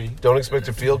superhero movie. Don't expect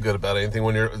to feel good about anything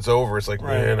when it's over. It's like,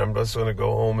 man, I'm just going to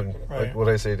go home and, like what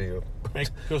I say to you,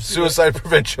 suicide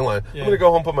prevention line. I'm going to go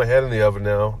home, put my head in the oven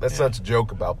now. That's not to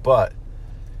joke about, but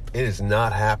it is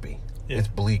not happy. Yeah. It's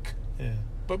bleak. Yeah,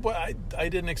 but I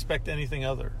didn't expect anything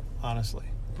other, honestly.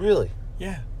 Really?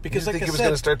 Yeah, because you think he was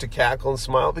going to start to cackle and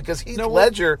smile because Heath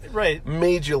Ledger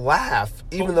made you laugh,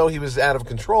 even though he was out of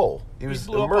control. He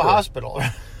blew up a hospital.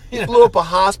 He blew up a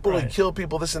hospital and killed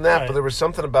people, this and that. But there was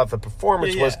something about the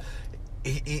performance was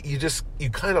you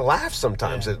kind of laugh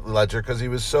sometimes at Ledger because he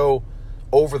was so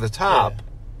over the top.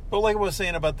 But like I was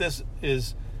saying about this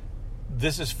is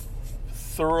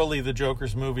thoroughly the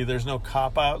Joker's movie. There's no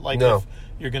cop out. Like if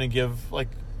you're going to give like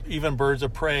even Birds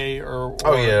of Prey or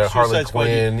Harley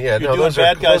Quinn. You're doing those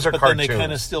bad guys, are but cartoons. then they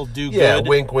kind of still do good. Yeah,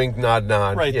 wink, wink, nod,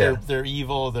 nod. Right, yeah. they're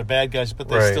evil, they're bad guys, but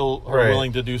they still are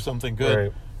willing to do something good.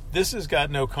 Right. This has got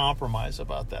no compromise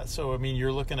about that. So, I mean,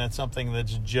 you're looking at something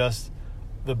that's just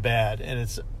the bad, and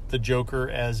it's the Joker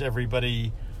as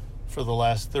everybody for the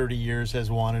last 30 years has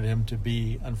wanted him to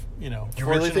be, you know. Do you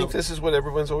really think this is what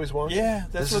everyone's always wanted? Yeah.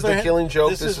 This is the Killing Joke?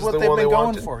 This is what they've been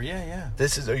going for. Yeah.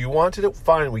 This is, you wanted it?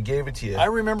 Fine, we gave it to you. I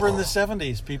remember in the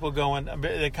 70s, people going, at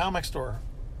the comic store,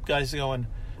 guys going,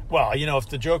 well, you know, if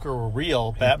the Joker were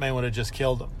real, Batman would have just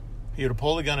killed him. He would have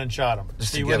pulled a gun and shot him.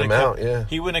 Just to get him out,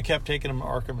 He wouldn't have kept taking him to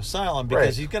Arkham Asylum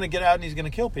because he's going to get out and he's going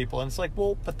to kill people. And it's like,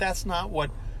 well, but that's not what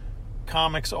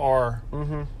comics are,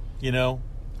 you know,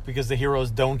 because the heroes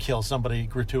don't kill somebody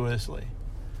gratuitously.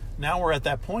 Now we're at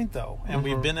that point, though, and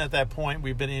we've been at that point.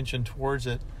 We've been inching towards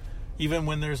it, even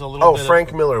when there's a little bit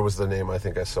Frank Miller was the name I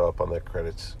think I saw up on the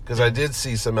credits. Because I did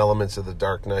see some elements of The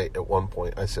Dark Knight at one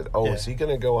point. I said, is he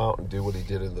going to go out and do what he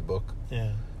did in the book?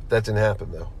 Yeah. That didn't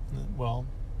happen, though. Well,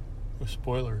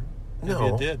 spoiler. No.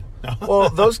 Maybe it did. No. Well,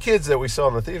 those kids that we saw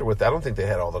in the theater with, I don't think they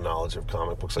had all the knowledge of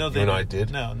comic books like you and I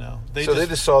did. No. They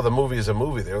just saw the movie as a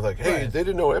movie. They were like, hey, they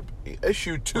didn't know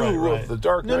issue 2 of The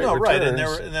Dark Knight Returns. Right,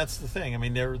 and that's the thing. I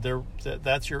mean, that's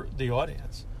the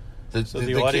audience.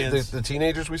 The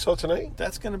teenagers we saw tonight?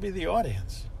 That's going to be the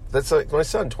audience. That's like my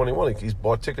son, 21. He's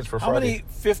bought tickets for Friday. How many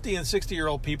 50 and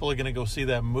 60-year-old people are going to go see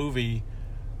that movie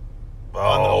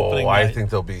on the opening night? I think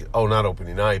they'll be... not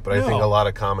opening night, but I think a lot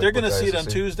of comic they're going to see it on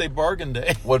Tuesday, bargain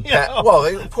day. Would Pat...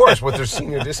 of course, with their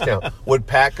senior discount. Would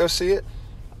Pat go see it?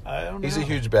 I don't know. He's a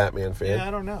huge Batman fan. Yeah,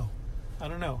 I don't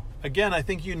know. Again, I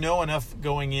think you know enough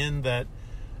going in that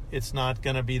it's not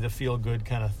going to be the feel-good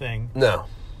kind of thing. No.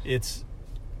 It's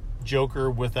Joker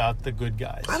without the good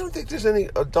guys. I don't think there's any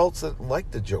adults that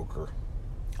like the Joker.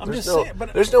 Saying,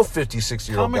 but there's no 50,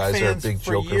 60-year-old guys that are big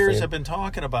Joker fans. For years have been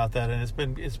talking about that, and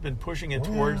it's been pushing it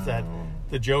towards that.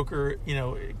 The Joker, you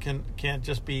know, can't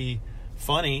just be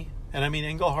funny. And I mean,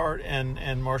 Englehart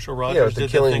and Marshall Rogers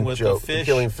did the thing with the fish, the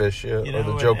killing fish, you know, or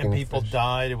the joking and people fish.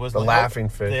 Died. It was the laughing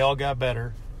fish. They all got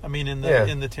better. I mean, in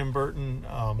the Tim Burton,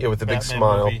 with the Batman big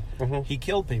smile, movie, he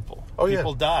killed people. Oh,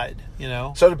 people died. You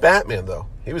know. So did Batman, though.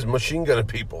 He was machine gunning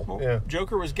people. Well,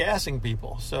 Joker was gassing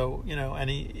people. So you know,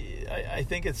 and I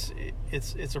think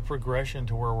it's a progression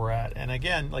to where we're at. And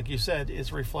again, like you said,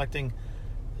 it's reflecting.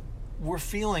 We're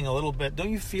feeling a little bit.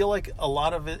 Don't you feel like a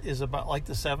lot of it is about like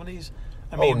the 70s?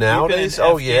 I mean, nowadays?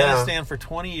 We've been in Afghanistan for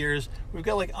 20 years. We've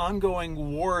got like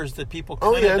ongoing wars that people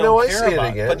kind of don't care about.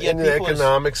 It again. But yet and the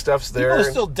economic stuff's there. People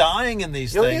are still dying in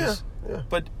these things. Yeah.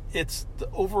 But it's the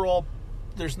overall.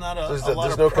 There's not a lot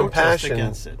there's of no protest compassion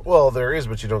against it. Well, there is,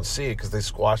 but you don't see it because they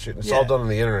squash it. It's all done on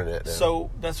the internet now.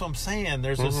 So that's what I'm saying.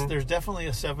 There's there's definitely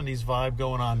a 70s vibe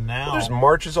going on now. Well, there's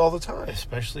marches all the time.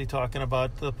 Especially talking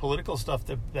about the political stuff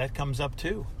that comes up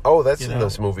too. Oh, that's in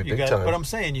this movie big time. But I'm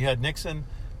saying you had Nixon,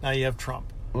 now you have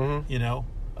Trump. You know.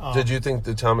 Did you think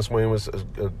that Thomas Wayne was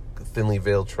a thinly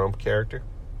veiled Trump character?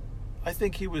 I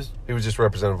think he was. He was just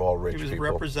representative of all rich people. He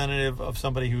was representative of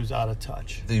somebody who's out of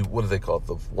touch. What do they call it?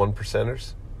 The one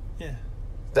percenters? Yeah.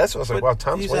 That's what I was like, wow,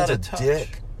 Thomas Wayne's a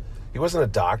dick. He wasn't a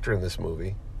doctor in this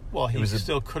movie. Well, he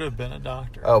still could have been a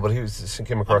doctor. Oh, but he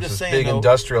came across as big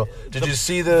industrial. Did you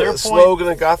see the slogan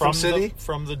at Gotham City?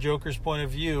 From the Joker's point of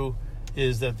view,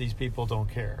 is that these people don't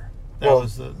care. That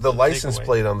was the license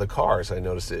plate on the cars, I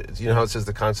noticed it. You know how it says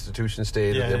the Constitution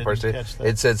State or the Empire State?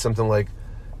 It said something like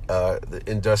the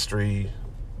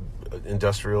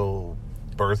industrial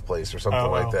birthplace or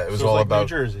something like that. It was all like about New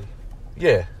Jersey.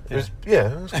 Yeah. It was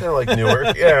kind of like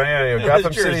Newark. Yeah.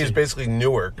 Gotham City is basically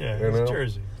Newark. Yeah, it's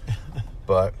Jersey.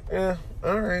 But,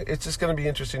 all right. It's just going to be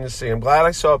interesting to see. I'm glad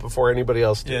I saw it before anybody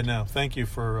else did. Yeah, no. Thank you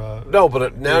for... no,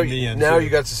 but now you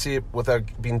got to see it without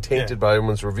being tainted by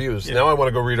everyone's reviews. Yeah. Now I want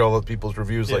to go read all the people's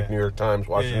reviews like New York Times,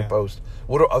 Washington Post.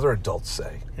 What do other adults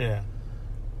say? Yeah.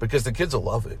 Because the kids will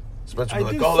love it. Spencer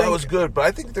will be like, that was good. But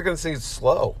I think they're going to say it's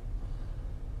slow.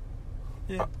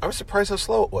 Yeah. I was surprised how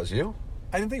slow it was. You?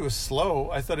 I didn't think it was slow.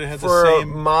 I thought it had the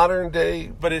same... For modern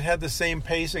day... But it had the same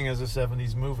pacing as a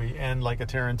 70s movie and like a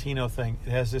Tarantino thing.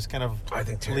 It has this kind of... I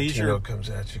think Tarantino comes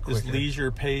at you quicker. This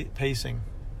leisure pacing.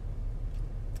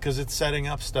 Because it's setting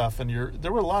up stuff and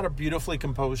there were a lot of beautifully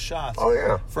composed shots. Oh,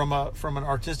 yeah. From an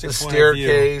artistic point of view.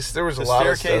 The staircase. There was a lot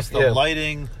of stuff. The staircase, the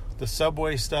lighting, the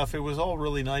subway stuff. It was all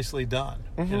really nicely done.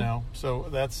 You know?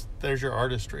 So there's your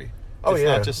artistry. It's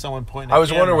not just someone pointing at I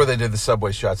was wondering where they did the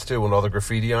subway shots, too, when all the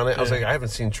graffiti on it. I was like, I haven't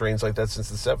seen trains like that since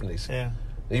the 70s. Yeah.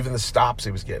 Even the stops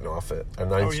he was getting off at on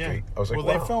 9th Street. I was like,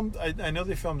 well, they filmed. I know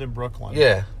they filmed in Brooklyn.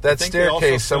 Yeah, that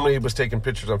staircase. Somebody was taking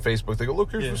pictures on Facebook. They go,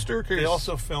 look, here's the staircase. They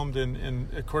also filmed in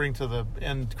according to the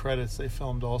end credits, they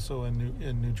filmed also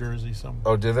in New Jersey somewhere.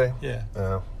 Oh, did they?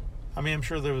 Yeah. I mean, I'm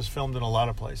sure there was filmed in a lot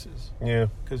of places. Yeah.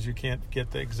 Because you can't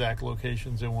get the exact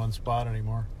locations in one spot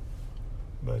anymore.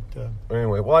 But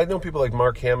anyway, well, I know people like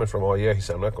Mark Hamill from he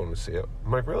said, I'm not going to see it.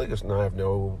 I'm like, really? He goes, no, I have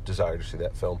no desire to see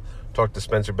that film. Talked to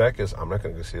Spencer Beck, I'm not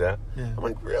going to go see that. Yeah. I'm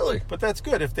like, really? But that's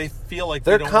good. If they feel like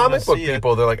they're they don't comic book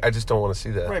people, they're like, I just don't want to see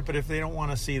that. Right, but if they don't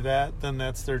want to see that, then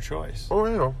that's their choice. Oh,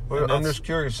 I know. I'm just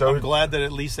curious. So I'm glad that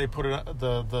at least they put it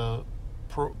the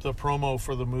promo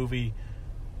for the movie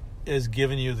is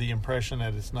giving you the impression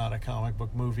that it's not a comic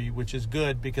book movie, which is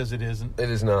good because it isn't. It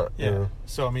is not. Yeah.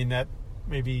 So, I mean, that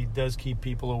maybe does keep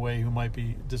people away who might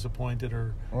be disappointed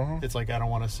or it's like, I don't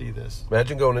want to see this.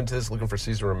 Imagine going into this looking for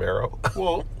Cesar Romero.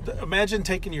 Well, imagine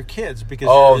taking your kids because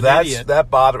you're an idiot. That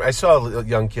bothered me. I saw a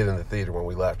young kid in the theater when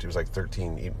we left. He was like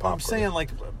 13 eating popcorn. I'm saying, like,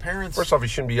 parents... First off, he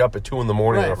shouldn't be up at 2 in the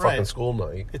morning on a fucking school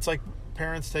night. It's like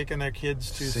parents taking their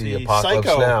kids to see Apocalypse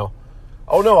Psycho. Now.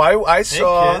 Oh, no, I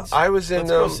saw... Kids, I was in...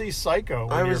 Let's go see Psycho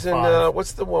when I was you're in... 5.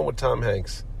 What's the one with Tom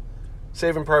Hanks?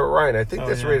 Saving Private Ryan. I think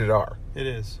that's rated R. It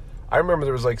is. I remember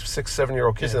there was like 6,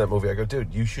 7-year-old kids in that movie. I go,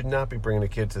 dude, you should not be bringing a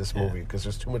kid to this movie because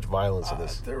there's too much violence in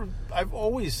this. I've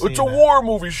always seen it's a war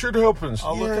movie. Shit happens.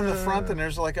 I'll look in the front and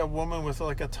there's like a woman with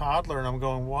like a toddler, and I'm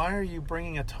going, why are you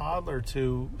bringing a toddler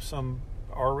to some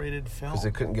R-rated film? Because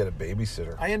they couldn't get a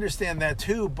babysitter. I understand that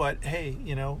too, but hey,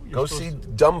 go see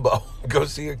Dumbo. Go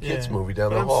see a kids movie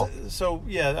down the hall. So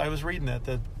I was reading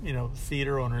that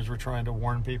theater owners were trying to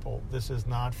warn people this is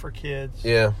not for kids.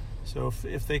 Yeah. So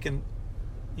if they can.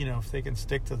 If they can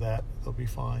stick to that, they'll be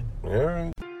fine. All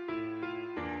right.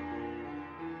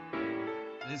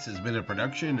 This has been a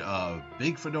production of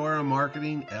Big Fedora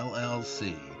Marketing,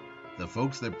 LLC. The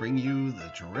folks that bring you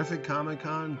the terrific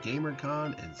Comic-Con,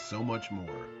 GamerCon, and so much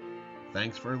more.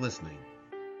 Thanks for listening.